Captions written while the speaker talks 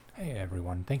Hey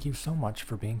everyone, thank you so much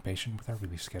for being patient with our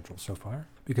release schedule so far,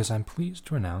 because I'm pleased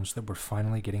to announce that we're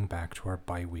finally getting back to our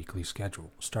bi-weekly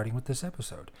schedule, starting with this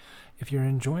episode. If you're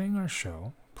enjoying our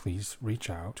show, please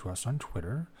reach out to us on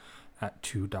Twitter at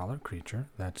 $2Creature,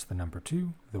 that's the number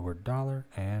 2, the word dollar,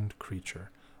 and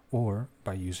creature, or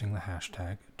by using the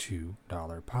hashtag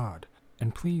 $2Pod.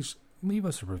 And please leave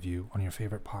us a review on your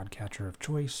favorite podcatcher of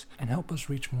choice and help us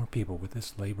reach more people with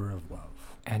this labor of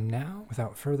love. And now,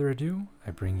 without further ado,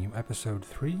 I bring you episode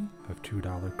 3 of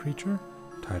 $2 Creature,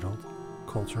 titled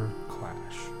Culture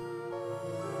Clash.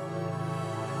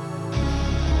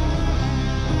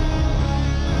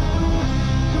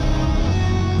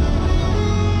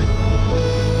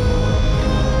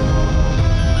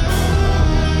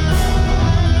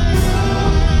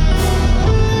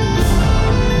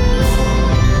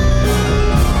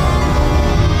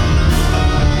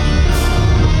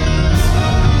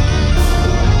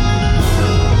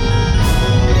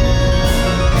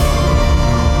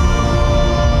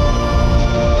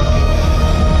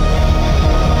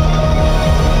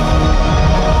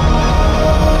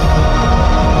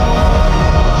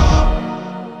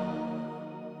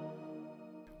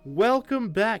 Welcome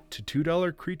back to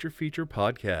 $2 Creature Feature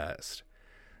Podcast.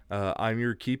 I'm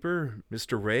your keeper,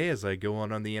 Mr. Ray, as I go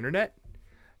on the internet.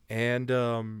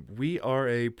 And we are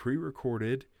a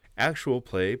pre-recorded actual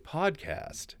play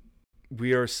podcast.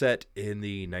 We are set in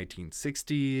the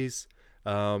 1960s,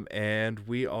 and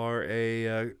we are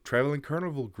a traveling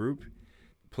carnival group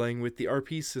playing with the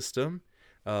RP system,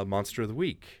 Monster of the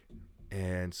Week.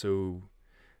 And so,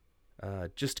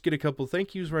 just to get a couple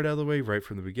thank yous right out of the way, right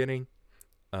from the beginning.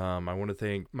 I want to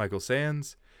thank Michael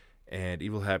Sands and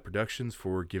Evil Hat Productions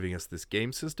for giving us this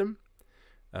game system.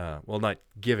 Well, not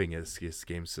giving us this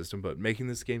game system, but making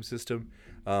this game system,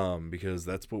 because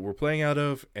that's what we're playing out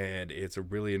of, and it's a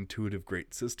really intuitive,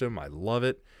 great system. I love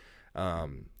it.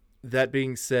 That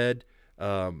being said,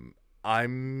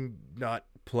 I'm not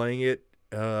playing it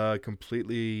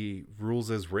completely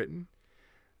rules as written.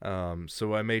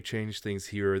 So I may change things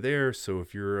here or there. So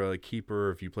if you're a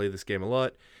keeper, if you play this game a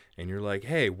lot, and you're like,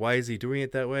 hey, why is he doing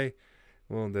it that way?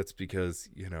 Well, that's because,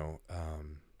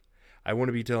 I want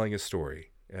to be telling a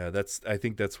story. I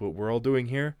think that's what we're all doing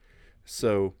here.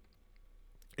 So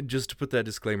just to put that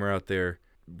disclaimer out there,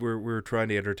 we're trying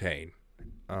to entertain.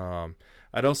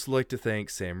 I'd also like to thank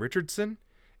Sam Richardson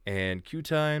and Q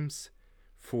Times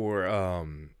for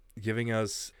giving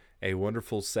us a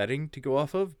wonderful setting to go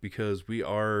off of, because we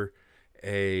are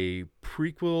a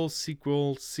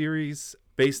sequel series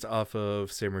based off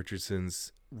of Sam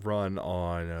Richardson's run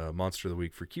on Monster of the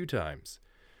Week for Q Times.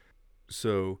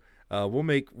 So we'll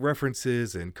make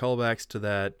references and callbacks to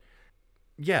that.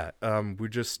 Yeah, we're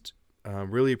just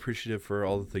really appreciative for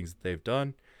all the things that they've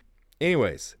done.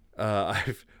 Anyways,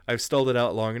 I've stalled it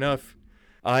out long enough.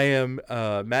 I am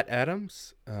Matt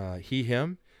Adams, he,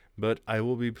 him, but I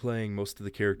will be playing most of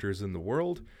the characters in the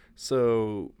world,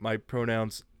 so my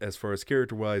pronouns as far as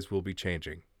character-wise will be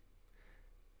changing.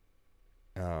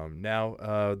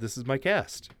 Now, this is my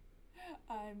cast.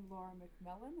 I'm Laura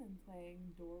McMillan. I'm playing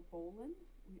Dor Bolin.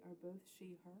 We are both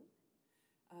she, her.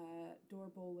 Dor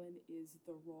Bolin is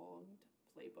the wronged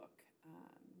playbook.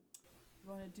 You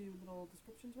want to do little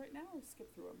descriptions right now or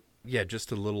skip through them? Yeah,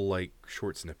 just a little,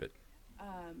 short snippet.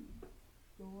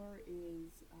 Dor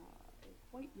is a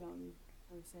quite young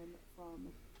person from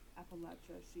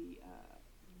Appalachia. She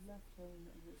left home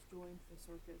and has joined the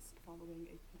circus following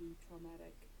a pretty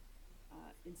traumatic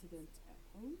incident at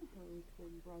home. Her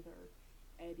twin brother,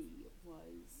 Eddie,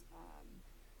 was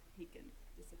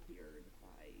disappeared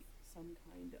by some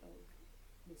kind of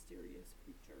mysterious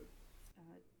creature.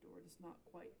 Dor does not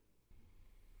quite...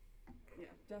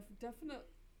 Yeah,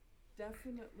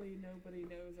 definitely nobody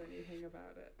knows anything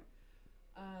about it.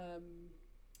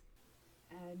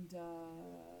 And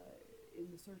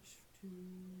in the search to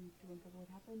uncover what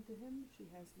happened to him, she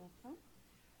has left home.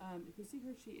 You can see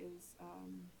her. She is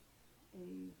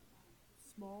a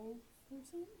small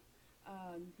person,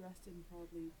 dressed in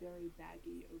probably very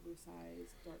baggy,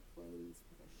 oversized, dark clothes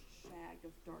with a shag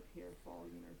of dark hair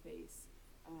falling in her face,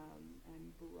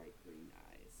 and bright green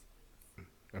eyes.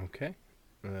 Okay.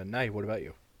 Nai, what about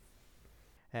you?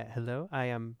 Hello, I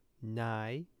am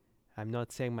Nai. I'm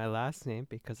not saying my last name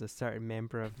because a certain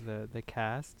member of the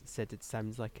cast said it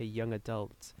sounds like a young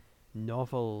adult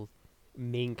novel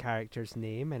main character's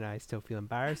name, and I still feel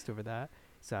embarrassed over that.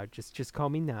 So just call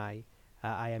me Nai.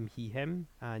 I am he, him,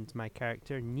 and my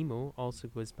character Nemo also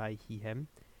goes by he, him.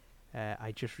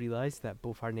 I just realized that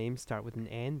both our names start with an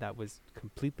N. That was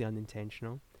completely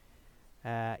unintentional.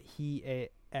 He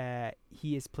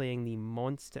is playing the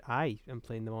monster. I am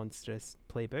playing the monstrous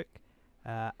playbook.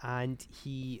 and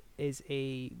he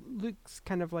looks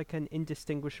kind of like an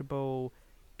indistinguishable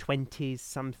 20s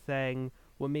something.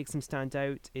 What makes him stand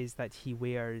out is that he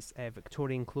wears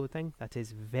Victorian clothing that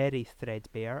is very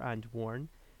threadbare and worn.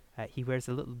 He wears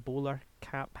a little bowler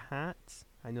cap hat.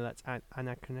 I know that's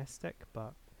anachronistic,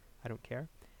 but I don't care.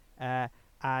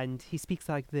 And he speaks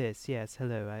like this. Yes,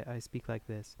 hello, I speak like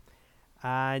this.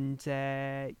 And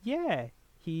yeah,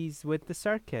 he's with the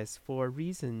circus for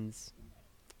reasons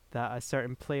that a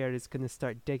certain player is going to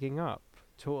start digging up,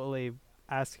 totally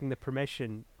asking the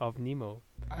permission of Nemo.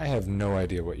 I have no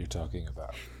idea what you're talking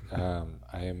about.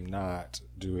 I am not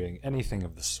doing anything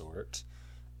of the sort.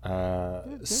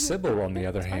 Sybil, on the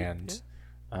other hand,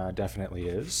 definitely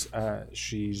is.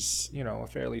 She's, a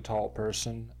fairly tall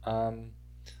person,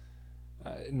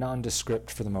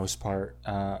 nondescript for the most part,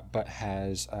 but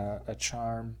has a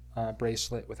charm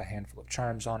bracelet with a handful of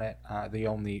charms on it. The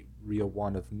only real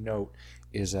one of note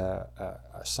is a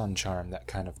sun charm that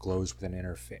kind of glows with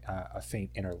a faint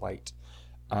inner light.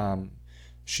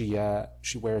 She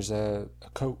wears a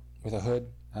coat with a hood.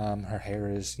 Her hair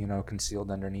is,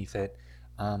 concealed underneath it.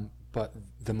 But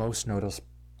the most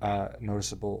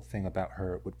noticeable thing about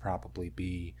her would probably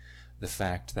be the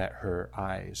fact that her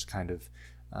eyes kind of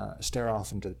stare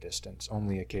off into the distance,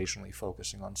 only occasionally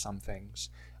focusing on some things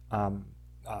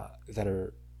that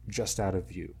are just out of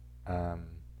view.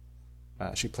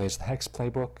 She plays the Hex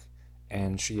playbook,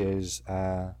 and she is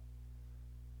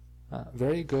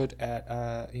very good at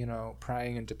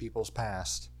prying into people's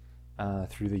past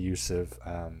through the use of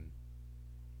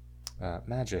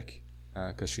magic,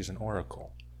 because she's an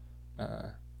oracle.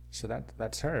 So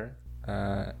that's her.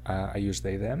 I use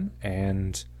they them,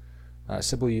 and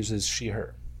Sybil uses she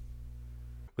her.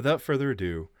 Without further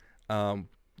ado,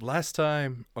 last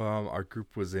time our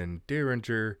group was in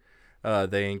Derringer,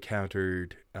 they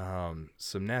encountered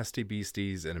some nasty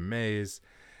beasties in a maze,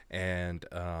 and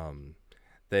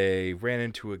they ran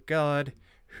into a god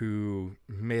who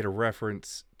made a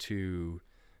reference to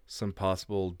some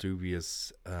possible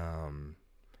dubious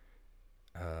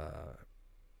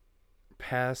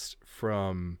past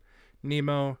from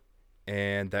Nemo,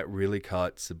 and that really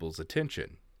caught Sybil's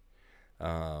attention.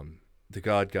 The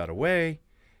god got away,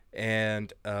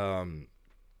 and but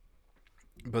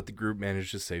the group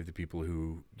managed to save the people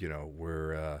who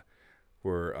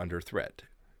were under threat.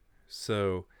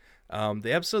 So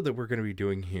the episode that we're going to be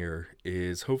doing here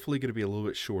is hopefully going to be a little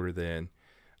bit shorter than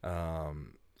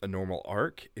a normal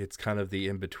arc. It's kind of the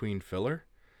in-between filler.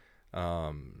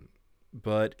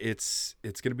 But it's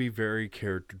going to be very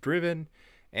character driven,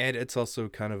 and it's also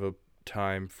kind of a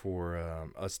time for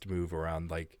us to move around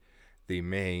like the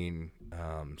main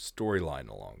storyline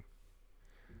along.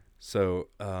 So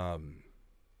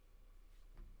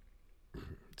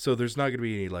so there's not going to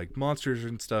be any like monsters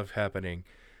and stuff happening,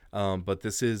 but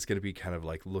this is going to be kind of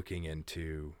like looking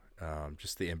into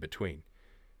just the in between.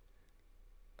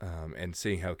 And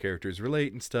seeing how characters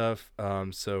relate and stuff.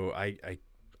 So I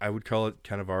would call it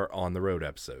kind of our on-the-road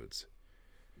episodes.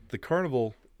 The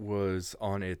carnival was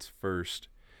on its first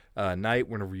night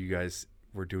whenever you guys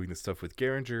were doing the stuff with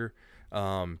Geringer,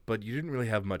 but you didn't really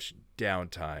have much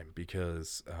downtime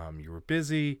because you were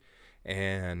busy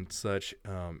and such.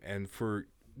 And for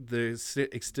the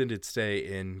extended stay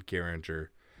in Geringer,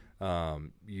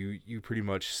 you pretty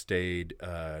much stayed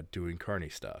doing carny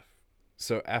stuff.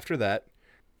 So after that,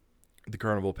 the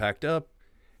carnival packed up,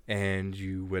 and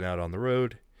you went out on the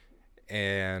road,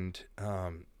 and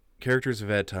characters have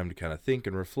had time to kind of think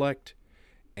and reflect,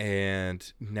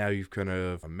 and now you've kind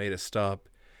of made a stop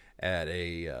at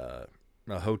a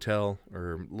hotel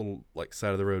or little like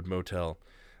side of the road motel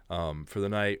for the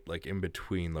night, like in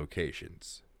between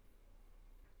locations.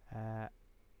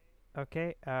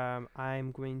 Okay,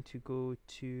 I'm going to go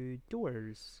to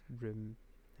Door's room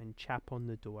and chap on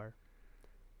the door.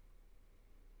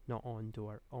 Not on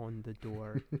door, on the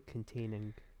door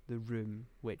containing the room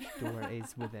which door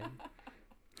is within.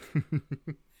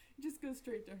 Just go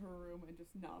straight to her room and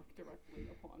just knock directly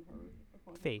upon her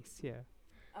face. Yeah.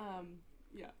 I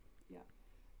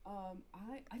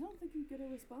don't think you get a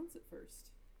response at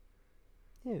first.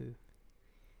 No.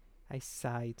 I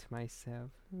sigh to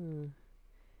myself.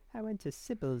 I went to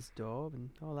Sybil's door, and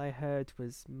all I heard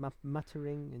was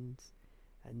muttering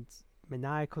and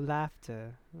maniacal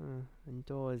laughter, and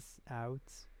doors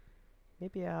out.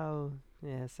 Maybe I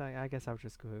guess I'll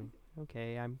just go home.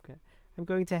 Okay, I'm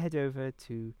going to head over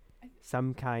to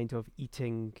some kind of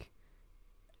eating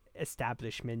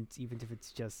establishment, even if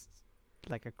it's just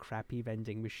like a crappy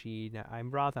vending machine. I'm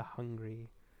rather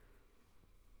hungry.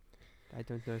 I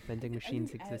don't know if vending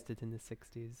machines existed in the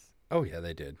 60s. Oh yeah,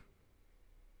 they did.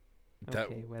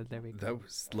 Okay, well, there we go. That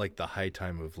was like the high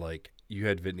time of like you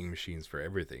had vending machines for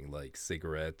everything, like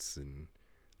cigarettes and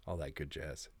all that good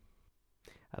jazz.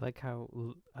 I like how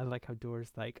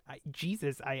doors like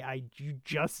you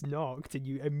just knocked and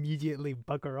you immediately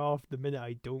bugger off the minute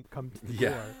I don't come to the Yeah.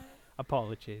 door.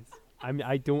 Apologies.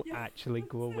 I don't Yeah, actually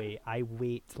go that's it. away. I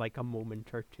wait like a moment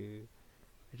or two.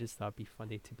 I just thought it'd be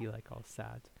funny to be like all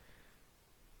sad.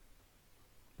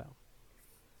 Well,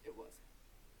 It was.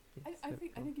 yes, I there we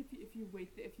think go. if you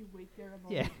wait there a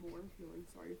moment Yeah. more, feeling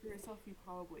sorry for yourself, you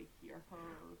probably hear her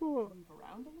Well, move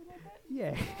around a little bit.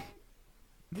 yeah.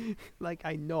 Like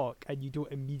I knock and you don't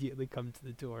immediately come to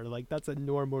the door. Like that's a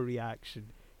normal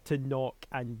reaction, to knock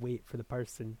and wait for the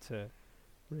person to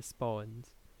respond.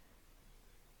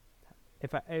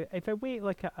 If I wait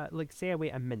like say I wait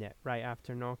a minute right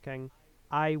after knocking,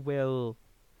 I will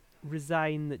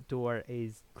resign that door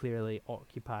is clearly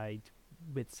occupied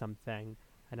with something,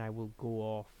 and I will go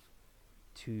off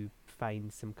to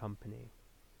find some company.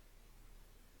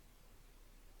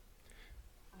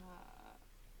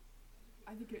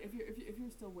 I think if you're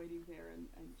still waiting there and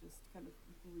just kind of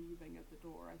breathing at the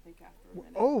door, I think after a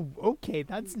minute. Oh, okay,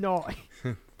 that's not.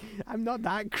 I'm not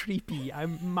that creepy.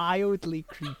 I'm mildly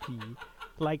creepy.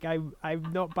 Like I'm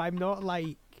not, but I'm not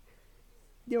like.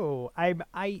 No,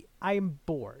 I'm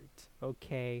bored.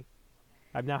 Okay,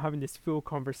 I'm now having this full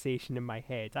conversation in my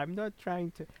head. I'm not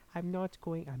going to eat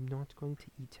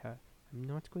her. I'm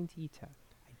not going to eat her.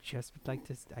 I just would like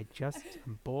to.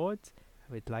 I'm bored.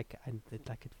 I'd like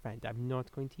a friend. I'm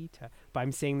not going to eat her. But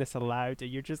I'm saying this aloud,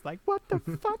 and you're just like, what the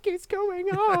fuck is going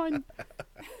on?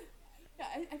 Yeah,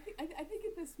 I think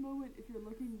at this moment, if you're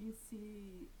looking, you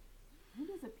see. I think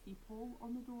there's a peephole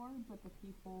on the door, but the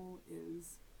peephole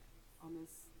is on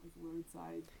this like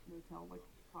roadside motel, like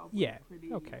probably Yeah,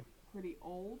 pretty okay. pretty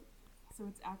old. So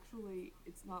it's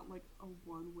not like a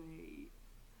one-way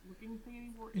looking thing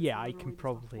anymore. It's Yeah, I literally can just a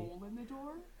probably. hole in the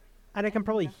door. And I can And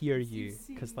probably you hear see- you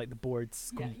because like the boards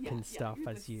squeak and stuff you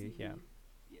as just you. see- Yeah.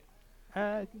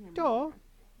 Yeah. You can hear me Door. moving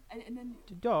around. And then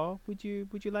Door, would you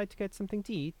like to get something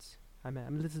to eat? I'm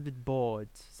a little bit bored,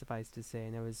 suffice to say,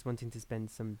 and I was wanting to spend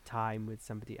some time with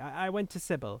somebody. I went to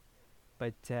Sybil,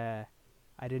 but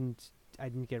I didn't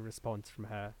get a response from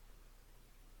her.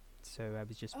 So I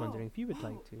was just wondering if you would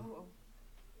like to. Oh.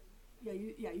 Yeah,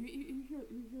 you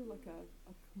hear like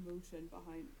a commotion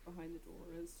behind the door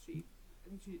as I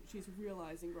think she's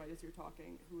realizing right as you're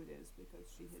talking who it is, because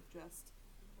she had just,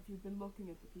 if you'd been looking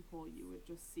at the people, you would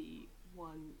just see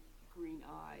one green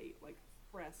eye like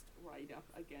pressed right up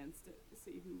against it to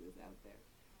see who was out there.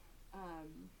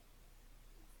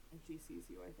 And she sees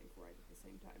you, I think, right at the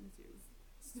same time as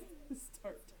you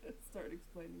start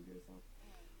explaining to yourself.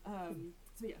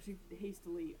 So yeah, she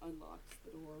hastily unlocks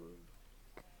the door,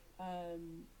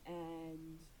 and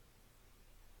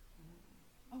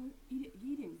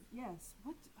eating. Yes.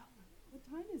 What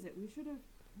time is it?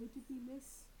 Did we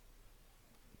miss?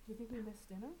 Do you think we missed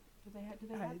dinner? Do they have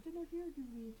dinner here? Do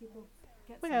we need to go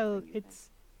get Well, something?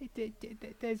 You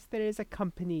think? there is a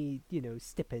company,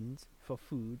 stipend for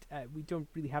food. We don't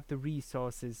really have the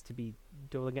resources to be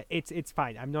doling it. It's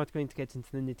fine. I'm not going to get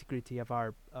into the nitty gritty of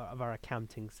our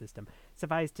accounting system.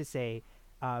 Suffice to say,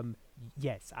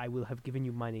 yes, I will have given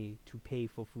you money to pay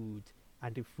for food,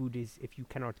 and if you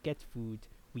cannot get food,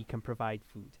 we can provide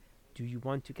food. Do you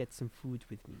want to get some food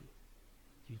with me?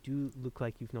 You do look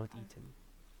like you've not eaten.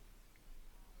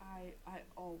 I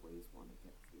always want to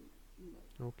get food. You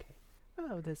know. Okay.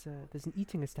 Oh, there's an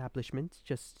eating establishment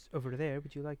just over there.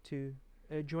 Would you like to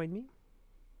join me?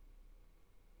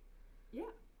 Yeah.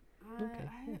 Okay,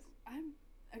 yes.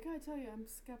 I gotta tell you, I'm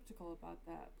skeptical about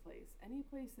that place. Any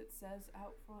place that says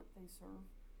out front they serve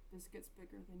biscuits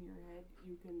bigger than your head,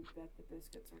 you can bet the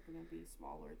biscuits are gonna be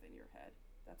smaller than your head.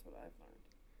 That's what I've learned.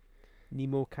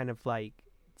 Nemo kind of like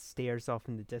stares off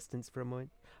in the distance for a moment.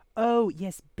 Oh,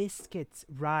 yes, biscuits.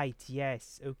 Right,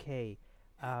 yes, okay.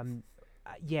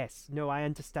 Yes, no, I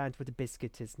understand what a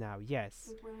biscuit is now.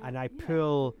 Yes. And I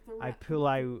pull out the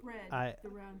round bread.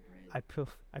 I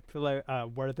pull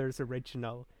out Werther's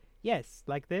original. Yes,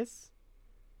 like this.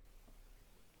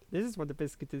 This is what a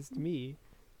biscuit is to me.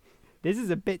 This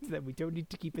is a bit that we don't need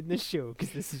to keep in the show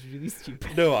because this is really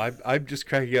stupid. No, I'm just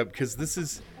cracking up because this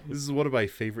is one of my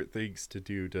favorite things to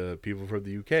do to people from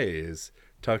the UK is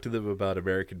talk to them about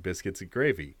American biscuits and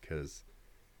gravy because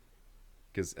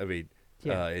I mean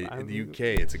in the UK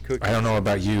it's a cookie. I don't know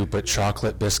about you, but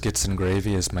chocolate biscuits and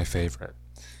gravy is my favorite.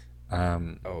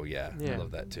 Oh yeah, Yeah. I love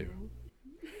that too.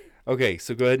 Okay,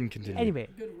 so go ahead and continue. Anyway,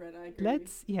 Good red eye gravy.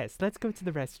 let's go to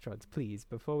the restaurant, please,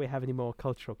 before we have any more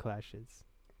cultural clashes.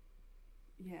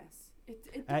 Yes.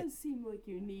 It does seem like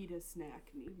you need a snack,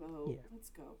 Nemo. Yeah.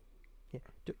 Let's go. Yeah.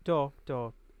 Door.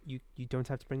 You don't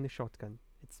have to bring the shotgun.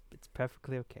 It's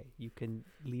perfectly okay. You can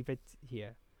leave it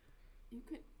here. You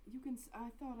can. I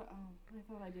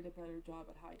thought I did a better job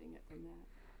at hiding it from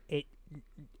that. It.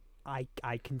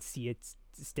 I can see it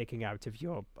sticking out of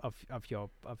your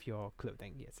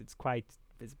clothing. Yes, it's quite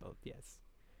visible. Yes.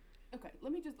 Okay,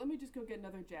 let me just go get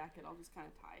another jacket. I'll just kind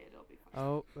of tie it. It'll be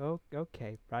fine. Oh,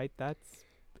 okay. Right, that's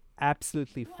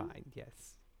absolutely Well, fine.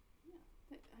 Yes.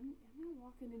 Yeah, I'm not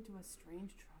walking into a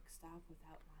strange truck stop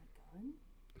without my gun.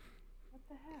 What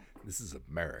the heck? This is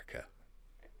America.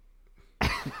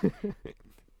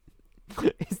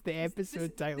 Is the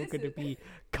episode this title going to is- be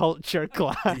Culture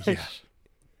Clash? Yeah.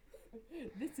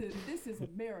 This is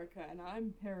America, and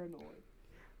I'm paranoid.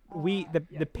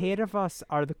 The pair of us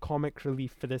are the comic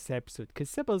relief for this episode because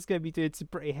Sybil's going to be doing some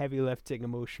pretty heavy lifting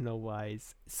emotional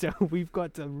wise. So we've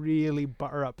got to really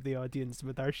butter up the audience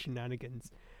with our shenanigans.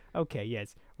 Okay,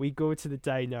 yes, we go to the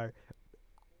diner,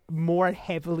 more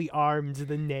heavily armed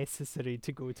than necessary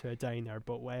to go to a diner,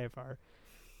 but whatever.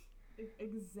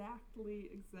 Exactly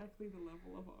the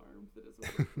level of arms that is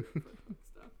appropriate for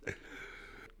stuff.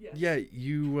 Yes. Yeah,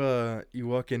 you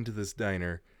walk into this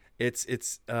diner. It's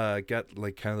got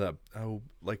like kind of that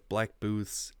like black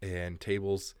booths and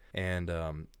tables, and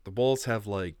the walls have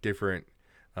like different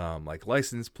like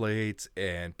license plates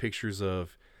and pictures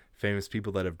of famous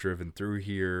people that have driven through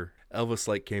here. Elvis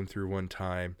like came through one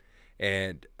time,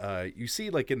 and you see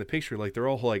like in the picture like they're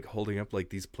all like holding up like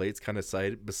these plates kind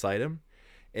of beside him.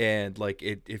 And like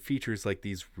it features like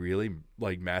these really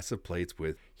like massive plates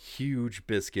with huge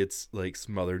biscuits like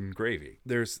smothered in gravy.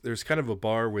 There's kind of a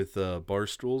bar with bar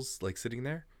stools like sitting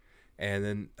there, and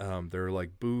then there are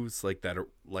like booths like that are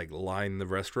like line the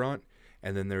restaurant,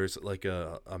 and then there's like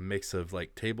a mix of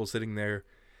like tables sitting there,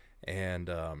 and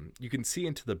you can see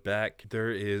into the back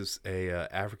there is a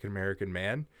African American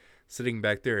man sitting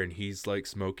back there, and he's like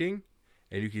smoking,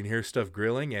 and you can hear stuff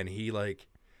grilling, and he like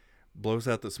blows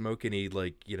out the smoke, and he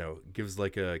like gives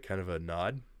like a kind of a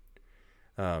nod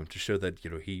to show that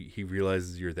he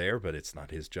realizes you're there, but it's not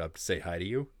his job to say hi to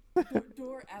you.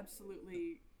 Door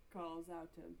absolutely calls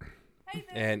out to him. Hey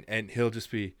there. And he'll just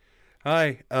be,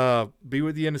 hi, be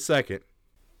with you in a second.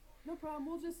 No problem.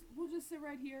 We'll just sit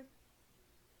right here.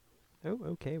 Oh,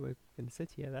 okay, we're going to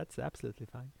sit here. That's absolutely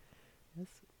fine. Yes.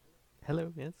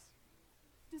 Hello, yes.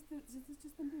 Just the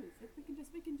booth.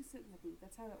 We can just sit in the booth.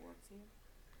 That's how it works here.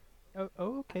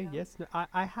 Oh, okay, Um, yes. No,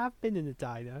 I have been in a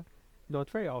diner. Not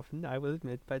very often, I will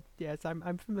admit, but yes,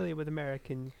 I'm familiar with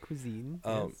American cuisine.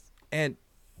 Yes. And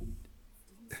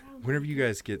Doesn't sound whenever like you it.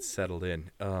 guys get settled in,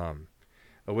 a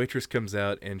waitress comes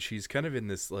out, and she's kind of in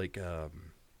this like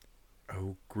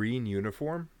green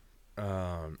uniform,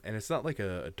 and it's not like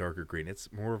a darker green.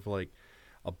 It's more of like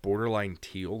a borderline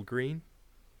teal green,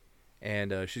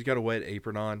 and she's got a wet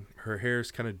apron on. Her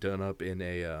hair's kind of done up in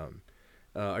a.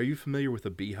 Are you familiar with a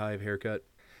beehive haircut?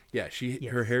 Yeah,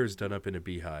 Yes. her hair is done up in a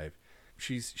beehive.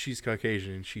 She's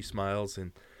Caucasian, and she smiles,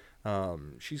 and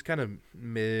she's kind of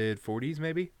mid-40s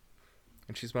maybe,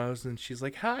 and she smiles, and she's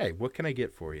like, "Hi, what can I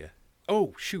get for you?"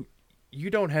 Oh shoot, you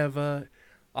don't have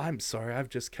I'm sorry, I've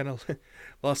just kind of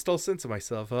lost all sense of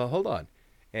myself. Hold on,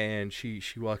 and she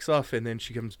walks off, and then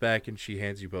she comes back, and she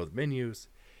hands you both menus,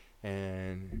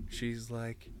 and she's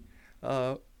like,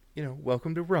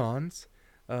 welcome to Ron's.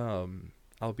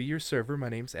 I'll be your server. My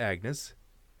name's Agnes.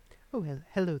 Oh,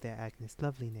 hello there, Agnes.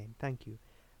 Lovely name. Thank you.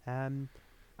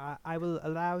 I will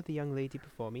allow the young lady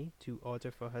before me to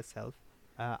order for herself.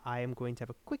 I am going to have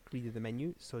a quick read of the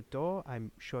menu. So, Dor,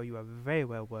 I'm sure you are very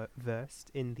well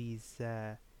versed in these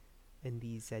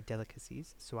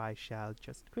delicacies. So I shall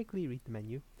just quickly read the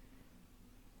menu.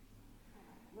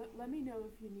 Let me know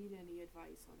if you need any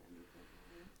advice on anything.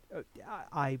 All right?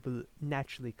 I will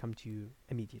naturally come to you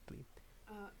immediately.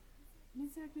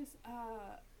 Miss Agnes,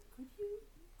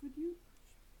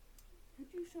 could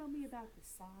you show me about the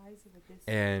size of a biscuit?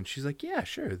 And she's like, yeah,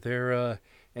 sure. They're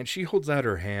and she holds out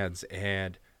her hands,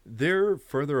 and they're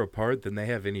further apart than they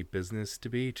have any business to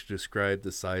be to describe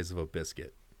the size of a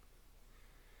biscuit.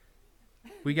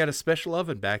 We got a special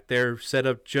oven back there set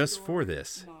up just Door for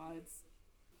this. Nods.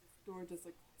 Door just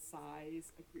like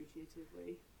sighs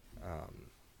appreciatively.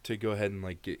 To go ahead and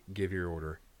like give your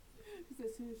order. Because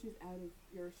as soon as she's out of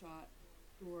earshot,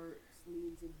 Door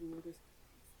leans into her.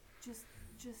 Just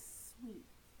sweet.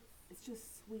 It's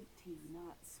just sweet tea,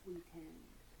 not sweet hand.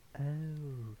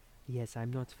 Oh, yes,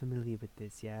 I'm not familiar with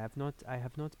this. Yeah, I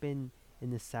have not been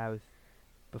in the South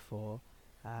before,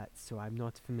 so I'm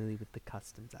not familiar with the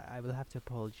customs. I will have to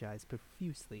apologize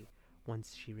profusely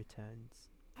once she returns.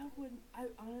 I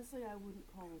honestly, I wouldn't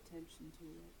call attention to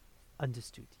it.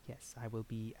 Understood. Yes, I will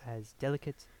be as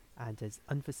delicate and as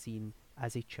unforeseen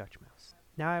as a church mouse.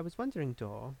 Now, I was wondering,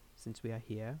 Dor, since we are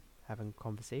here having a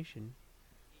conversation,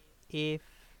 if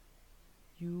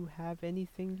you have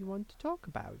anything you want to talk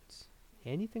about.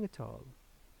 Anything at all.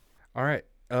 All right.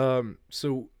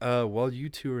 So while you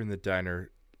two are in the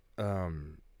diner,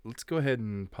 let's go ahead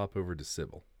and pop over to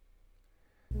Sybil.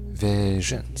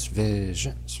 Visions.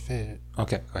 Okay,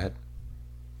 go ahead.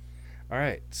 All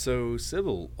right. So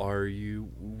Sybil,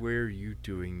 where are you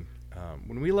doing?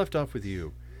 When we left off with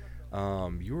you,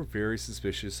 you were very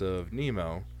suspicious of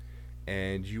Nemo,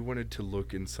 and you wanted to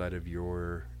look inside of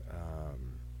your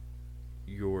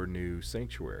new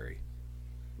sanctuary.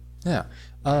 Yeah.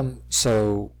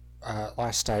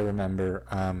 Last I remember,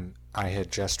 I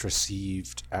had just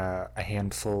received a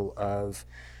handful of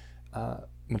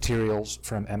materials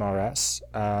from MRS,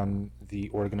 the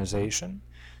organization,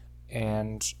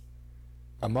 and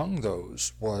among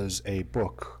those was a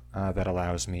book that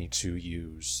allows me to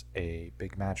use a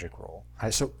big magic roll.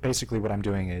 So basically what I'm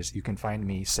doing is you can find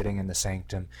me sitting in the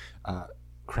sanctum,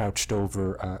 crouched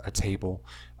over a table.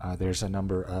 There's a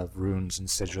number of runes and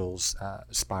sigils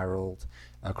spiraled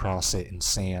across it in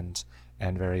sand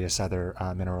and various other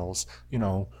minerals,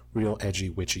 real edgy,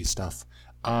 witchy stuff.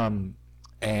 I'm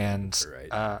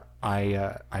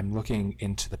looking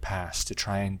into the past to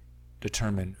try and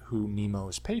determine who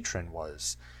Nemo's patron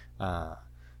was,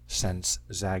 since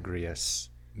Zagreus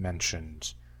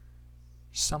mentioned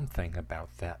something about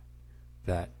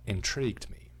that intrigued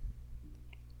me.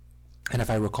 And if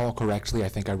I recall correctly, I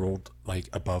think I rolled like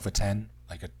above a 10,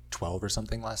 like a 12 or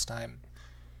something last time.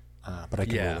 But I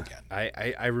can roll again.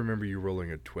 I remember you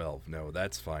rolling a 12. No,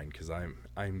 that's fine, because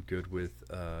I'm good with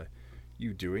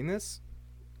you doing this.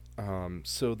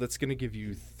 So that's going to give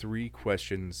you 3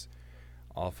 questions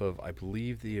off of, I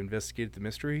believe, the Investigate the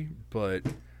Mystery, but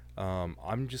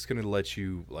I'm just going to let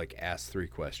you ask 3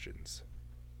 questions.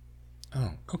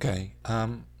 Oh, okay.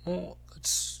 Well,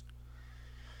 let's...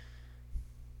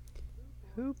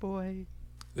 Oh boy.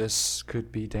 This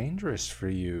could be dangerous for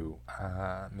you,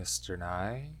 Mr.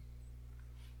 Nye.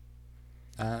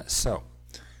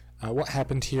 What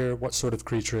happened here? What sort of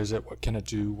creature is it? What can it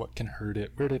do? What can hurt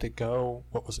it? Where did it go?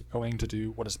 What was it going to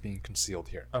do? What is being concealed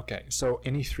here? Okay, so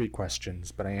any 3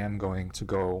 questions, but I am going to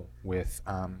go with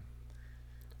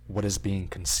what is being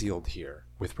concealed here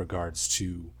with regards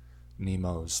to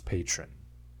Nemo's patron.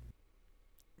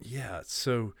 Yeah,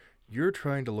 so you're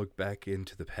trying to look back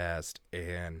into the past,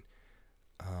 and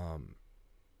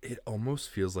it almost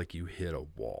feels like you hit a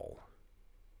wall.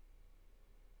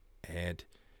 And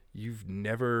you've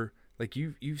never,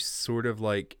 you've sort of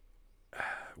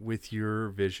with your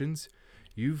visions,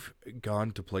 you've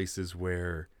gone to places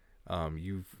where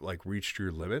you've reached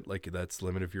your limit, that's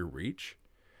limit of your reach.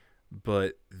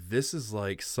 But this is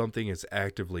something is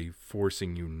actively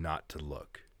forcing you not to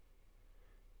look.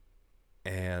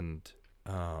 And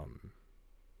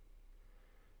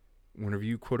whenever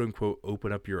you quote unquote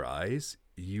open up your eyes,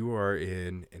 you are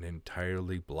in an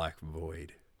entirely black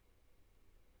void.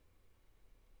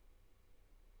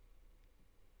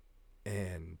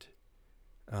 And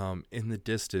in the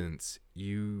distance,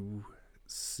 you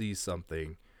see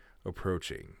something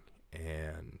approaching,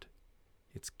 and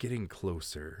it's getting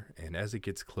closer. And as it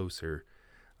gets closer,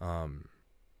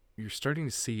 you're starting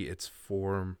to see its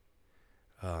form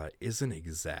isn't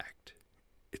exact.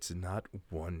 It's not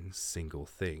one single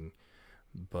thing,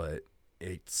 but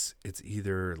it's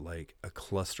either a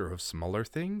cluster of smaller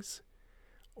things,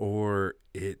 or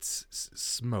it's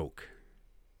smoke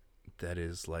that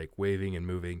is waving and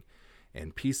moving,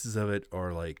 and pieces of it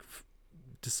are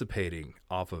dissipating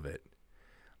off of it.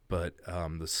 But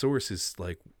the source is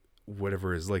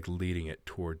whatever is leading it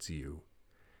towards you.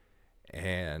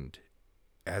 And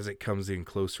as it comes in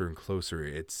closer and closer,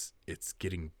 it's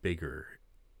getting bigger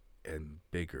and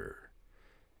bigger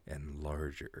and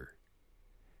larger,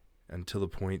 until the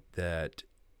point that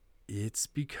it's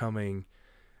becoming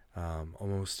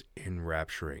almost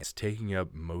enrapturing. It's taking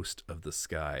up most of the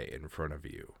sky in front of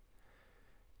you.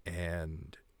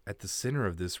 And at the center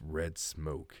of this red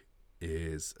smoke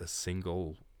is a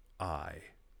single eye.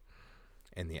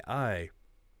 And the eye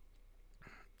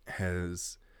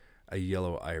has a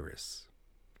yellow iris.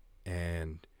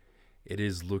 And it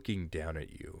is looking down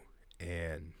at you.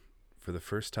 And for the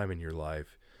first time in your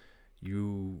life,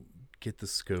 you get the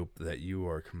scope that you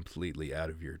are completely out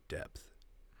of your depth.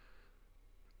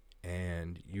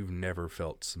 And you've never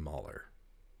felt smaller.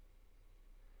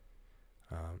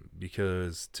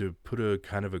 Because to put a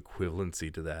kind of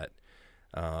equivalency to that,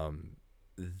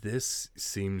 this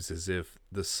seems as if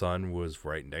the sun was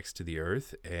right next to the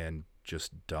earth and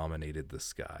just dominated the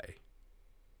sky.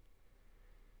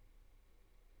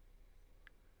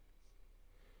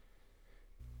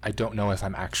 I don't know if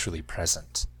I'm actually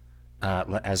present.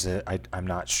 I'm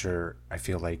not sure. I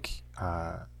feel like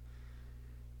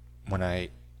when I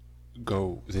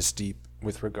go this deep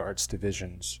with regards to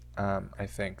visions, I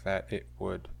think that it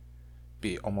would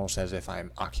be almost as if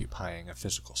I'm occupying a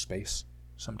physical space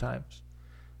sometimes.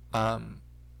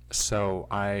 So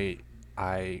I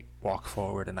walk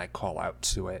forward and I call out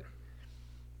to it.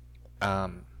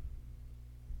 I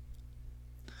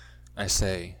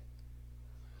say,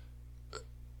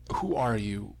 "Who are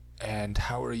you, and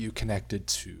how are you connected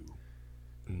to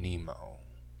Nemo?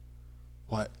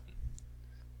 What?"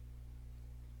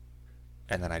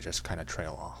 And then I just kind of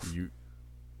trail off.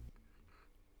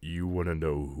 You want to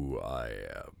know who I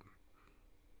am?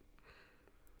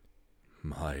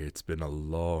 It's been a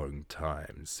long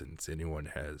time since anyone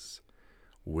has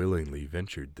willingly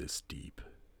ventured this deep.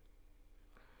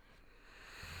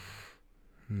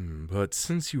 But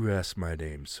since you asked my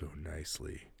name so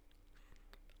nicely,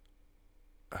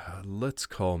 let's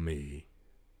call me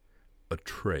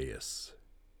Atreus.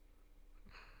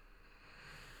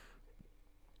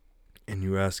 And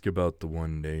you ask about the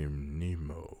one named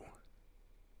Nemo.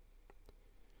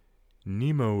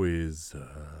 Nemo is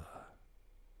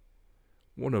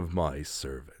one of my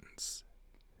servants,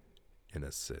 in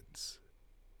a sense.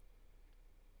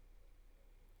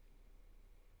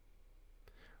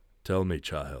 Tell me,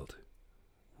 child,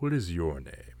 what is your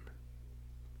name?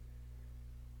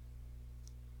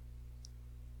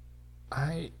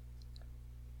 I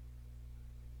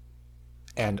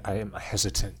am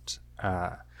hesitant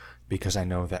because I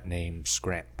know that names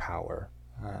grant power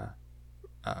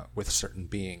with certain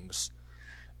beings.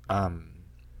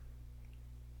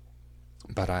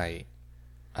 But I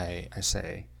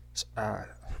say, I'm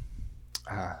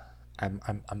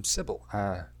Sybil.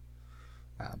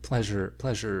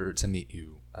 Pleasure to meet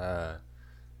you.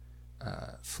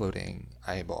 Floating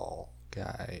eyeball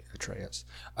guy Atreus.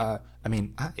 Hi.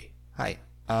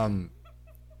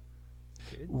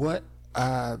 What?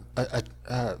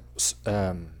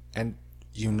 And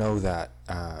you know that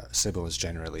Sybil is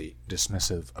generally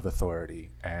dismissive of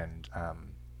authority and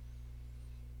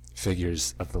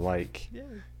figures of the like.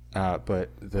 Yeah. But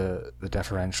the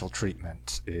deferential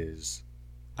treatment is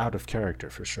out of character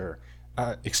for sure.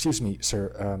 Excuse me,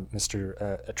 sir, Mr.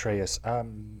 Atreus.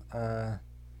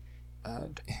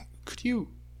 Could you?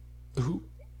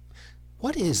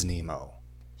 What is Nemo?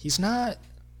 He's not.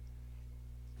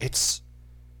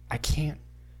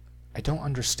 I don't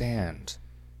understand.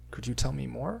 Could you tell me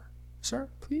more, sir,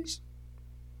 please?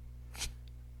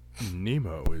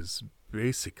 Nemo is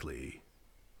basically...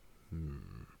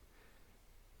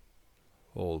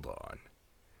 Hold on.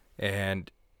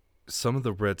 And some of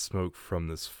the red smoke from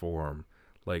this form,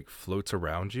 floats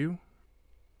around you.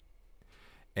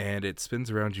 And it spins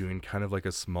around you in kind of like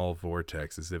a small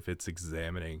vortex, as if it's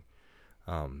examining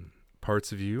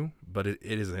parts of you, but it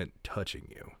isn't touching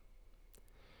you.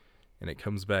 And it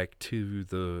comes back to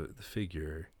the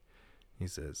figure. He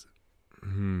says,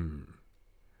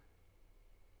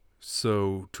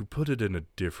 So, to put it in a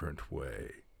different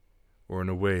way, or in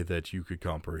a way that you could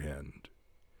comprehend,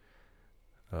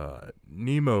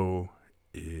 Nemo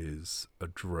is a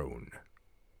drone.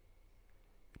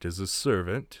 It is a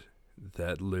servant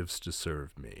that lives to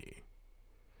serve me.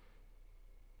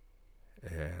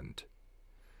 And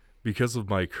because of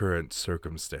my current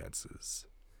circumstances,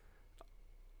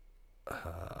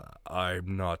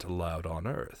 I'm not allowed on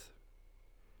Earth.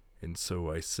 And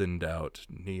so I send out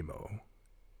Nemo,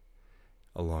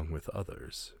 along with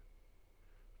others,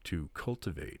 to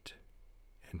cultivate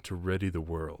and to ready the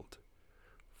world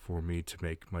for me to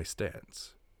make my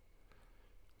stance.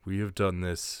 We have done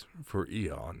this for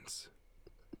eons.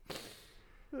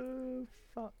 Oh,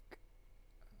 fuck.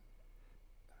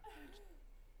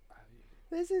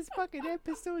 This is fucking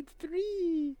episode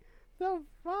 3! The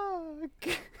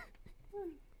fuck?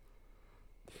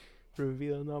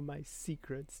 Revealing all my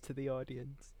secrets to the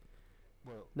audience.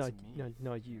 Well, Not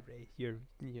you, Ray. You're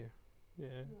yeah.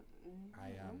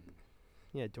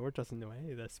 Yeah, Dor doesn't know any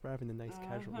of this. We're having a nice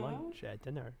casual lunch at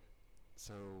dinner.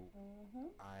 So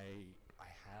I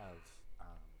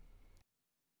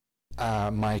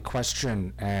have my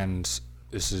question, and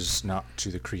this is not to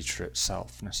the creature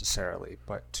itself necessarily,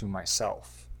 but to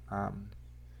myself.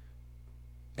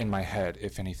 In my head,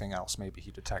 if anything else, maybe he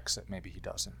detects it, maybe he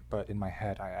doesn't. But in my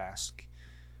head, I ask,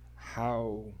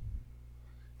 how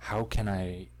can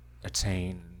I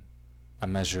attain a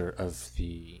measure of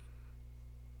the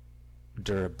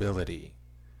durability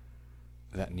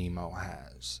that Nemo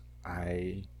has?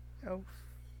 Oh,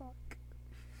 fuck.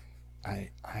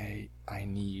 I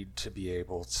need to be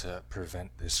able to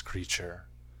prevent this creature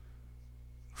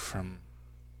from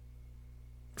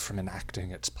from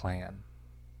enacting its plan?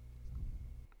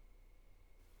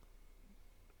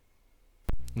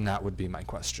 And that would be my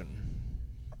question.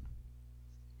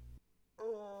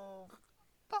 Oh,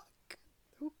 fuck.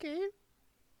 Okay.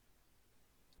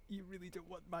 You really don't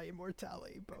want my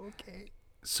immortality, but okay.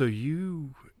 So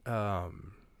you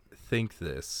think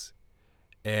this,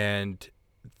 and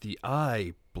the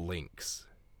eye blinks,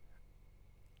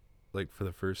 like for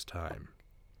the first time.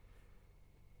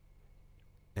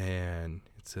 And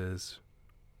it says,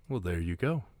 well, there you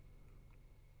go.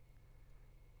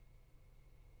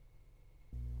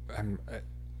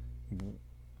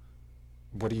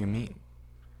 What do you mean?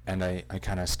 And I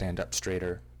kind of stand up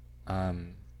straighter, as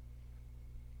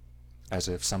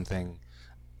if something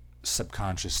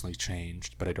subconsciously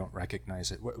changed, but I don't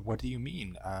recognize it. What do you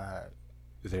mean?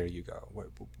 There you go.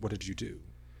 What did you do?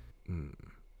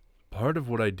 Part of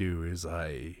what I do is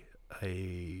I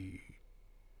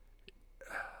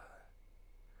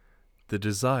the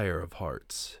desire of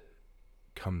hearts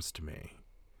comes to me.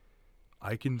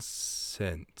 I can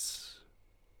sense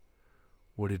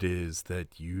what it is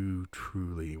that you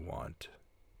truly want.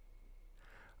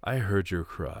 I heard your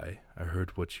cry. I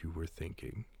heard what you were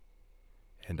thinking.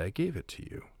 And I gave it to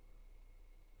you.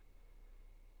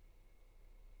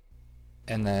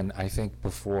 And then I think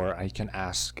before I can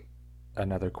ask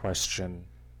another question,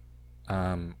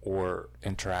 or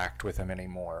interact with him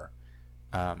anymore,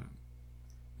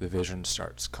 the vision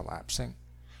starts collapsing.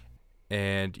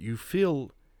 And you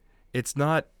feel it's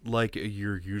not like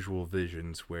your usual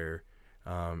visions where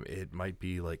it might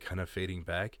be like kind of fading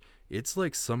back. It's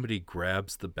like somebody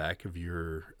grabs the back of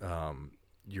your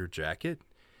jacket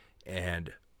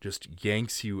and just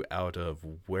yanks you out of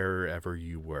wherever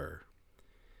you were.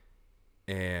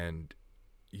 And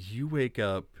you wake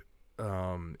up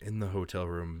in the hotel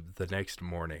room the next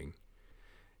morning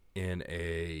in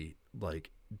a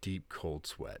like deep cold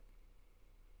sweat.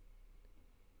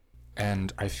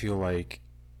 And I feel like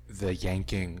the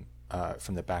yanking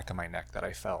from the back of my neck that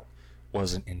I felt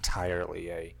wasn't entirely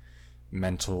a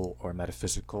mental or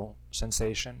metaphysical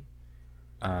sensation.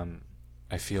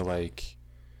 I feel like,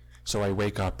 so I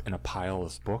wake up in a pile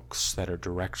of books that are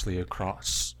directly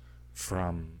across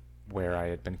from where I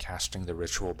had been casting the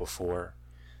ritual before,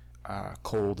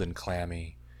 cold and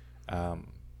clammy,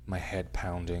 my head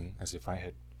pounding as if I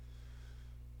had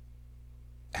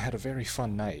had a very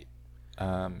fun night.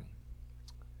 And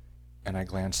I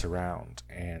glance around,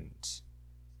 and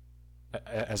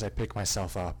as I pick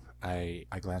myself up, I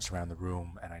glance around the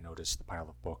room, and I notice the pile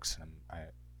of books, and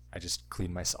I just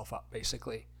clean myself up,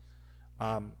 basically,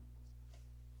 and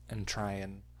try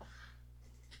and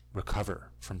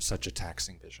recover from such a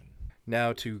taxing vision.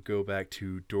 Now to go back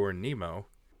to Dora and Nemo,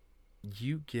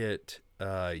 you get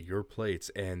your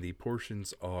plates, and the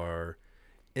portions are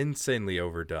insanely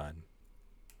overdone.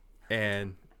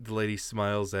 And the lady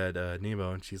smiles at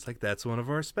Nemo, and she's like, "That's one of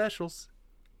our specials."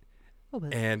 Oh,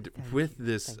 well, And thank with you,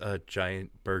 this thank you.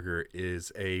 giant burger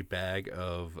is a bag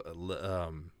of,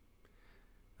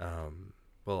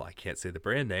 well, I can't say the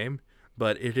brand name,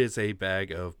 but it is a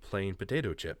bag of plain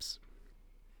potato chips.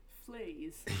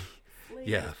 Flays.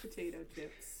 Yeah. Potato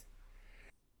chips.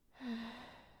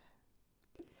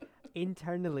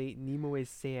 Internally, Nemo is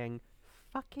saying,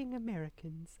 fucking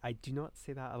Americans. I do not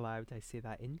say that aloud, I say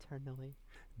that internally.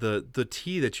 The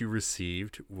tea that you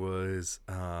received was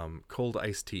cold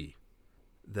iced tea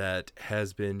that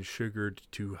has been sugared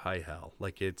to high hell.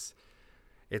 Like it's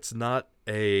not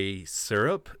a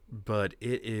syrup, but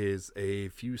it is a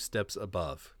few steps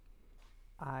above.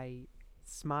 I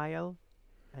smile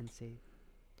and say,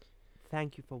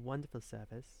 thank you for wonderful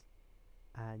service.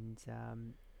 And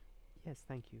yes,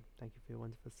 thank you. Thank you for your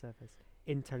wonderful service.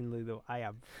 Internally, though, I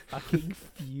am fucking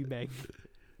fuming.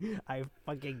 I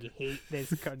fucking hate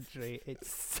this country. It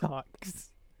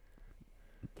sucks.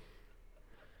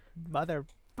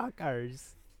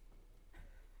 Motherfuckers.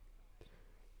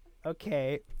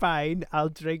 Okay, fine. I'll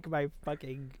drink my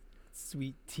fucking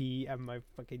sweet tea and my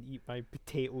fucking eat my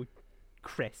potato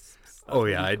crisps. Oh,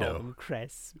 That's yeah, what we I call know. them,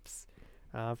 crisps.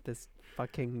 I have this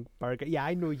fucking burger. Yeah,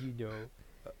 I know you know.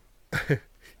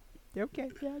 Okay,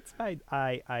 yeah, it's fine.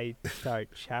 I start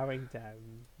chowing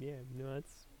down. Yeah, no,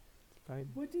 it's fine.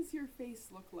 What does your face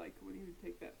look like when you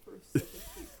take that first sip of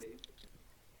sweet tea?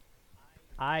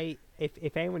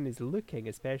 If anyone is looking,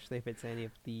 especially if it's any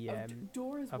of the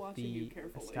Dora's of watching you the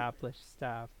carefully. established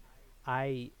staff,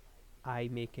 I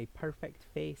make a perfect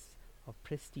face of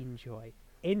pristine joy.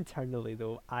 Internally,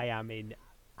 though, I am in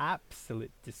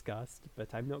absolute disgust,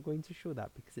 but I'm not going to show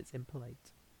that because it's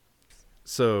impolite.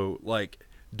 So, like,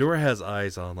 Dora has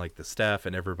eyes on, like, the staff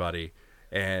and everybody,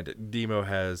 and Nemo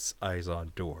has eyes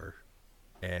on Dora.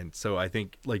 And so I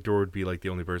think like Dora would be like the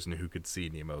only person who could see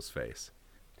Nemo's face.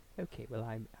 Okay, well,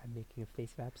 I'm making a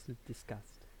face of absolute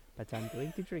disgust, but I'm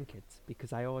going to drink it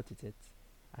because I ordered it,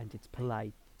 and it's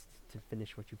polite to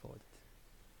finish what you've ordered.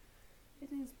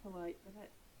 It is polite, but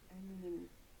I mean,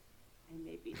 I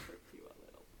maybe tricked you a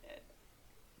little bit.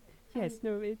 Yes,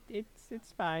 no,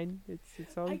 it's fine.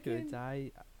 It's all I good.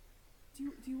 can-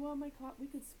 Do you want my coffee? We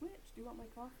could switch. Do you want my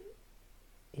coffee?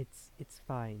 It's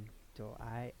fine. So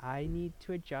I need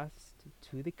to adjust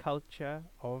to the culture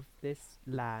of this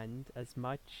land as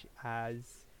much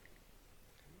as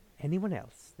anyone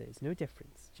else. There's no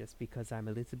difference, just because I'm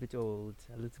a little bit old,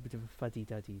 a little bit of a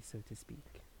fuddy-duddy, so to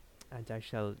speak. And I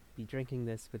shall be drinking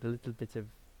this with a little bit of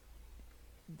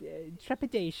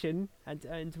trepidation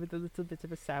and with a little bit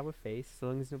of a sour face, so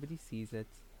long as nobody sees it.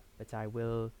 But I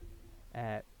will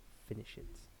finish it.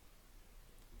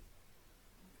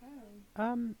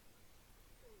 Okay.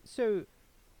 So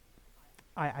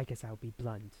I guess I'll be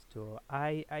blunt, though.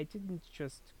 I didn't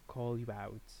just call you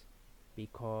out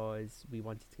because we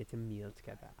wanted to get a meal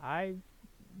together. I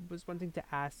was wanting to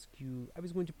ask you, I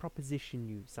was going to proposition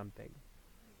you something.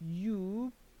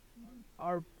 You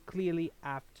are clearly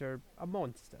after a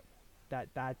monster.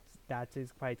 That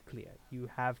is quite clear. You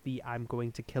have the I'm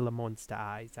going to kill a monster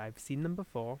eyes. I've seen them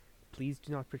before. Please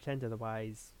do not pretend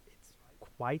otherwise. It's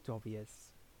quite obvious.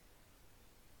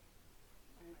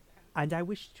 And I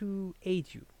wish to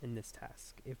aid you in this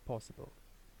task, if possible.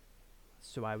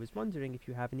 So I was wondering if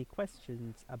you have any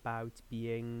questions about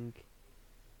being,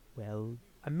 well,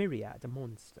 a myriad, a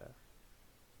monster,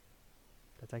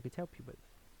 that I could help you with.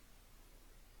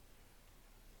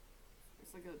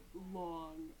 It's like a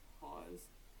long pause.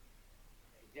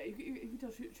 Yeah, you can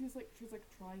tell she was like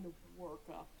trying to work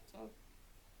up to something.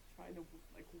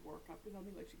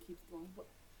 Like she keeps going. What?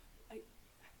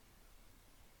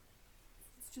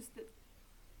 It's just that.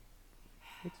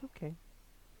 It's okay.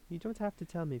 You don't have to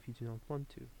tell me if you do not want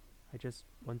to. I just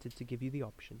wanted to give you the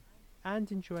option. And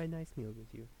enjoy a nice meal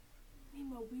with you.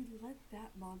 Nemo, we let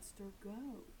that monster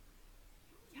go.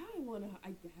 Yeah, I wanna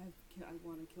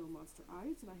kill Monster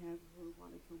Eyes, and I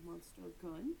wanna kill Monster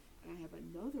Gun, and I have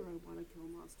another I wanna kill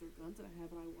Monster Guns, and I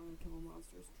have an I wanna kill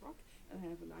Monster's Truck, and I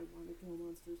have an I wanna kill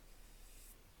Monster's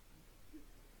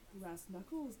Brass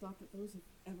Knuckles. Not that those have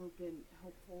ever been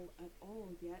helpful at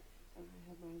all yet. And I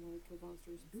have my I wanna kill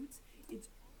Monster's Boots.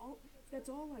 That's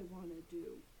all I wanna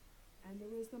do. And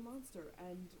there is the monster,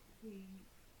 and we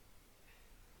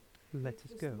Let us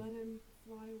just go. let him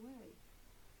fly away.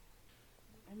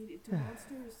 I mean, do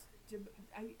monsters do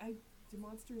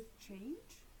monsters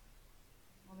change?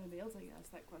 Well, they're males. I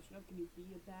ask that question of, can you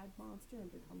be a bad monster and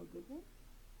become a good one?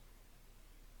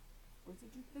 Or is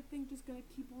it just the thing just gonna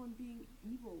keep on being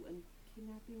evil and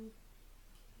kidnapping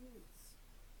kids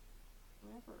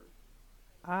forever?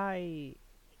 I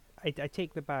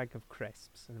take the bag of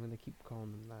crisps, and I'm going to keep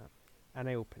calling them that. And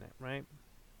I open it, right?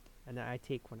 And I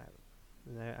take one out,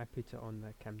 and I put it on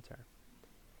the counter.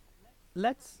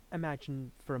 Let's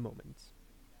imagine for a moment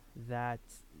that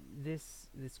this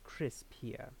crisp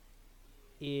here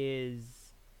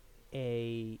is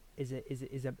a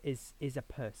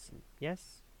person.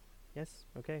 Yes? Yes?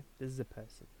 Okay. This is a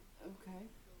person. Okay.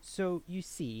 So you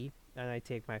see, and I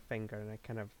take my finger and I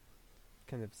kind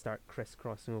of start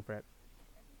crisscrossing over it.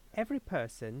 Every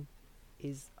person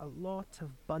is a lot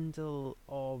of bundle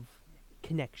of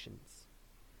connections.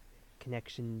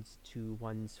 Connections to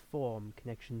one's form,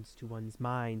 connections to one's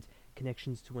mind,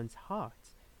 connections to one's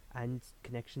heart, and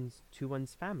connections to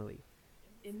one's family.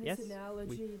 In this Yes,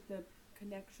 analogy, the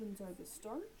connections are the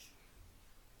starch?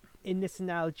 In this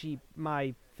analogy,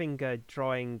 my finger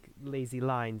drawing lazy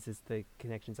lines is the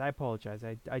connections. I apologize.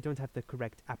 I don't have the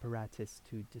correct apparatus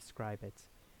to describe it.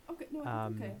 Okay, no, it's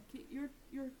okay.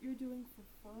 You're doing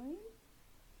fine?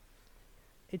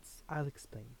 I'll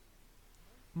explain.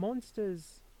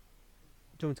 Monsters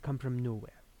don't come from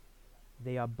nowhere.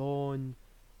 They are born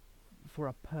for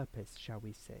a purpose, shall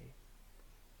we say.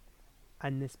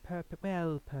 And this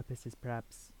purpose is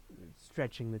perhaps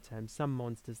stretching the term. Some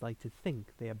monsters like to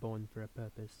think they are born for a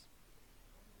purpose.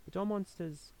 But all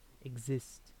monsters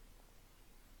exist,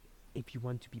 if you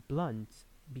want to be blunt,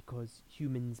 because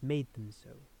humans made them so.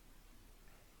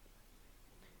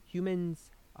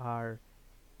 Humans are,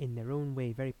 in their own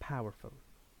way, very powerful.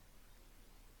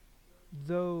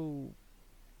 Though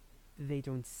they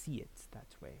don't see it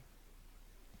that way.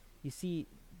 You see,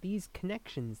 these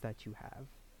connections that you have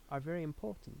are very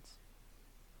important.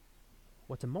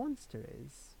 What a monster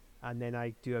is, and then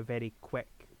I do a very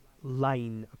quick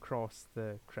line across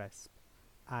the crisp,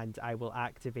 and I will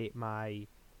activate my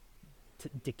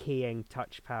decaying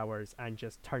touch powers and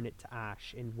just turn it to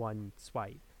ash in one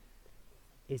swipe.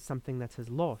 is something that has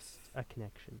lost a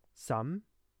connection. Some,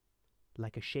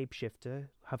 like a shapeshifter,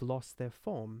 have lost their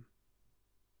form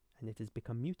and it has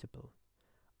become mutable.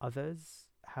 Others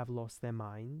have lost their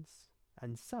minds,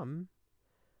 and some,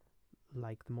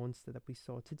 like the monster that we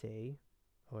saw today,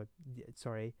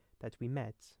 that we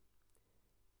met,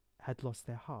 had lost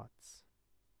their hearts.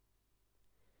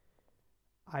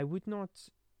 I would not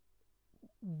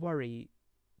worry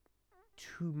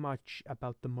too much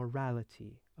about the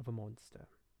morality of a monster.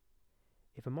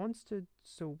 If a monster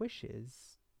so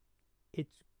wishes, it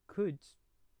could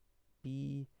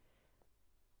be,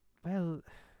 well,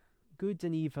 good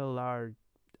and evil are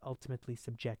ultimately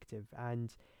subjective,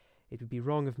 and it would be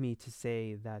wrong of me to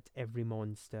say that every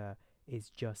monster is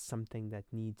just something that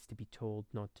needs to be told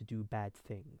not to do bad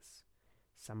things.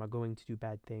 Some are going to do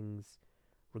bad things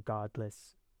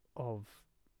regardless of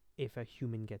if a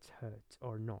human gets hurt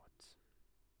or not.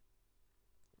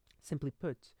 Simply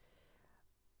put,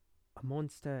 a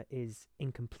monster is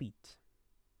incomplete,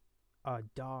 a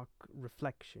dark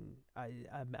reflection,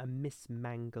 a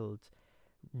mismangled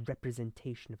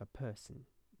representation of a person.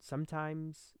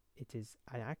 Sometimes it is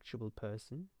an actual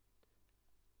person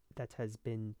that has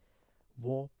been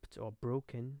warped or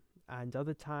broken, and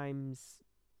other times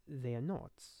they are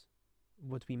not.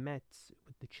 What we met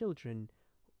with the children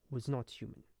was not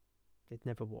human. It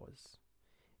never was.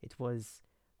 It was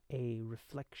a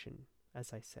reflection,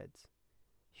 as I said.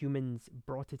 Humans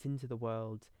brought it into the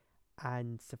world,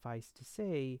 and suffice to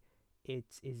say,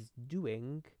 it is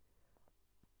doing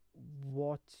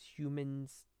what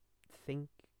humans think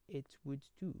it would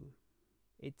do.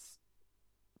 It's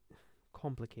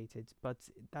complicated, but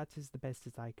that is the best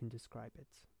as I can describe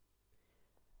it.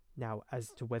 Now,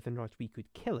 as to whether or not we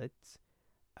could kill it,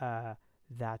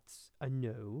 that's a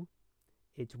no.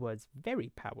 It was very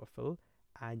powerful,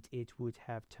 and it would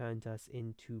have turned us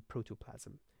into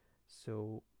protoplasm.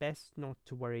 So best not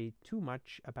to worry too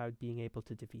much about being able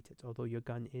to defeat it. Although your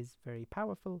gun is very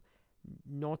powerful,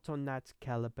 not on that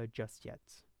caliber just yet.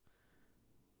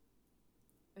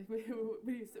 When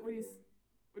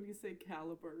you say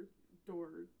caliber,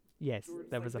 door. Yes, door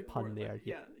there like was a the pun there.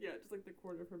 yeah, just like the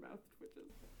corner of her mouth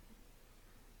twitches.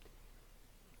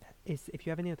 If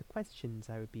you have any other questions,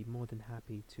 I would be more than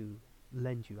happy to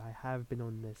lend you. I have been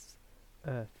on this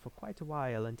earth for quite a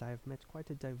while, and I have met quite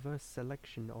a diverse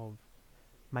selection of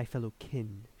my fellow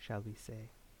kin, shall we say.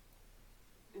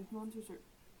 If monsters are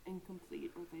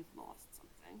incomplete or they've lost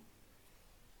something,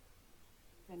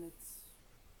 then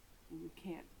you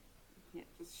can't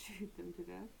just shoot them to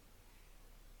death.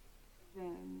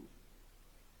 Then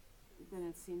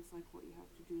it seems like what you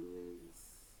have to do is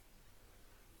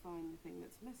find the thing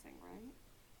that's missing, right?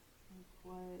 Like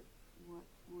what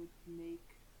would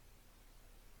make,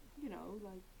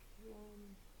 like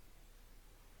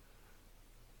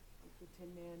the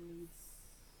Tin Man needs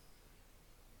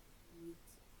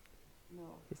no.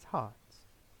 His heart.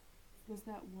 Does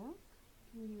that work?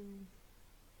 Can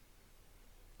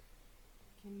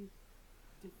you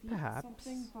defeat Perhaps.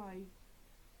 something by?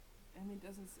 I mean,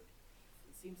 it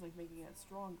seems like making it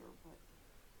stronger, but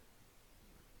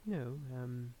No,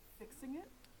 fixing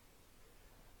it?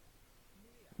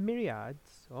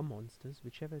 myriads, or monsters,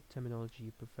 whichever terminology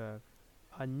you prefer,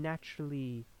 are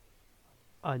naturally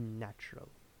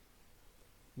unnatural.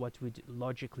 What would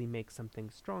logically make something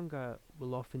stronger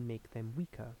will often make them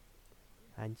weaker.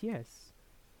 And yes,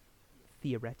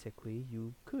 theoretically,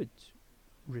 you could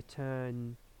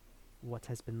return what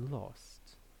has been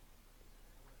lost.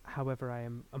 However, I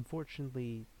am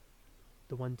unfortunately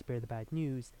the one to bear the bad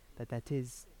news that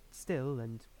is still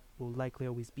and will likely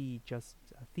always be just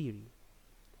a theory.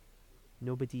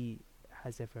 Nobody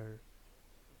has ever,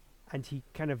 and he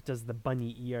kind of does the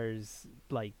bunny ears,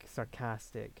 like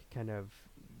sarcastic, kind of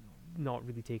not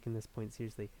really taking this point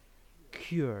seriously,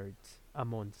 cured a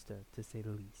monster, to say the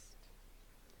least.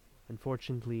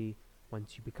 Unfortunately,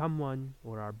 once you become one,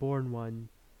 or are born one,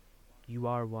 you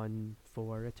are one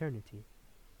for eternity.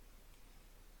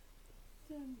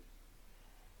 Then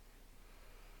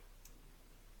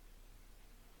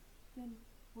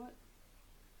what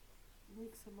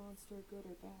makes a monster good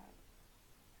or bad?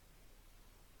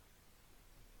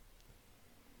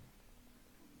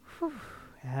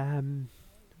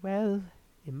 Well,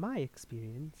 in my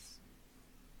experience,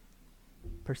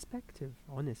 perspective,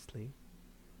 honestly.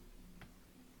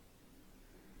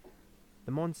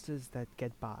 The monsters that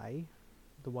get by,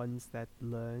 the ones that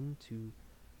learn to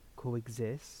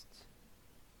coexist,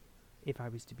 if I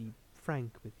was to be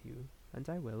frank with you, and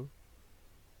I will,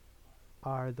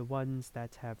 are the ones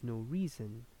that have no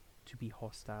reason to be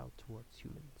hostile towards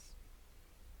humans.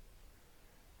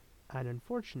 And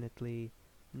unfortunately,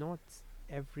 not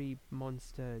every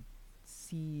monster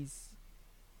sees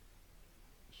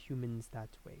humans that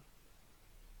way.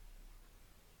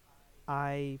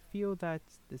 I feel that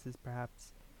this is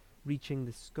perhaps reaching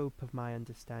the scope of my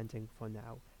understanding for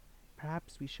now.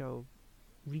 Perhaps we shall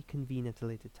reconvene at a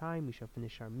later time, we shall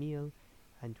finish our meal,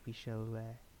 and we shall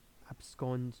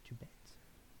abscond to bed.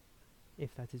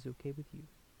 If that is okay with you.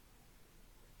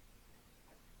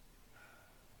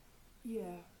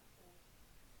 Yeah.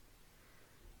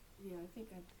 Yeah, I think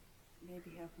I'd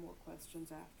maybe have more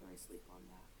questions after I sleep on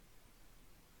that.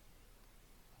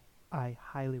 I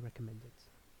highly recommend it.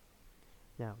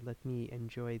 Now, let me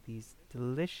enjoy these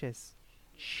delicious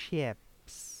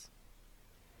chips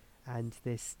and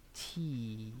this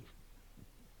tea.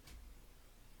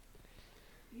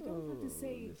 You don't have to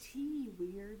say this- tea,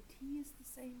 weird. Tea is the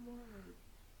same word.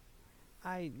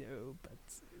 I know, but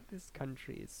this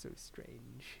country is so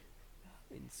strange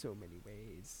in so many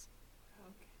ways.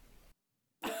 Okay.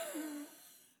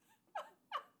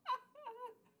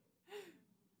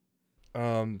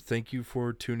 Thank you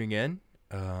for tuning in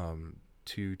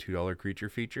to $2 Creature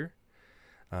Feature.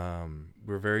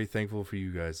 We're very thankful for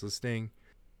you guys listening.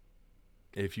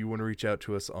 If you want to reach out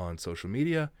to us on social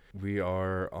media, we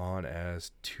are on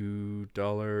as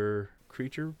 $2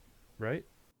 Creature, right?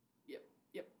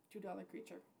 Yep, $2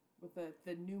 creature with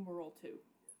the numeral 2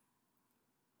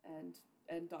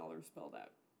 and dollar spelled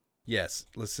out. Yes,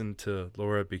 listen to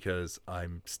Laura because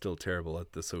I'm still terrible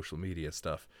at the social media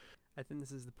stuff. I think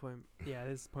this is the point. Yeah,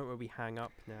 this is the point where we hang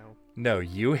up now. No,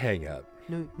 you hang up.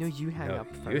 No, you hang No, up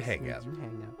you first. hang No, up. you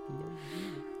hang up. No,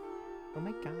 you. Oh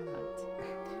my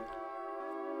god.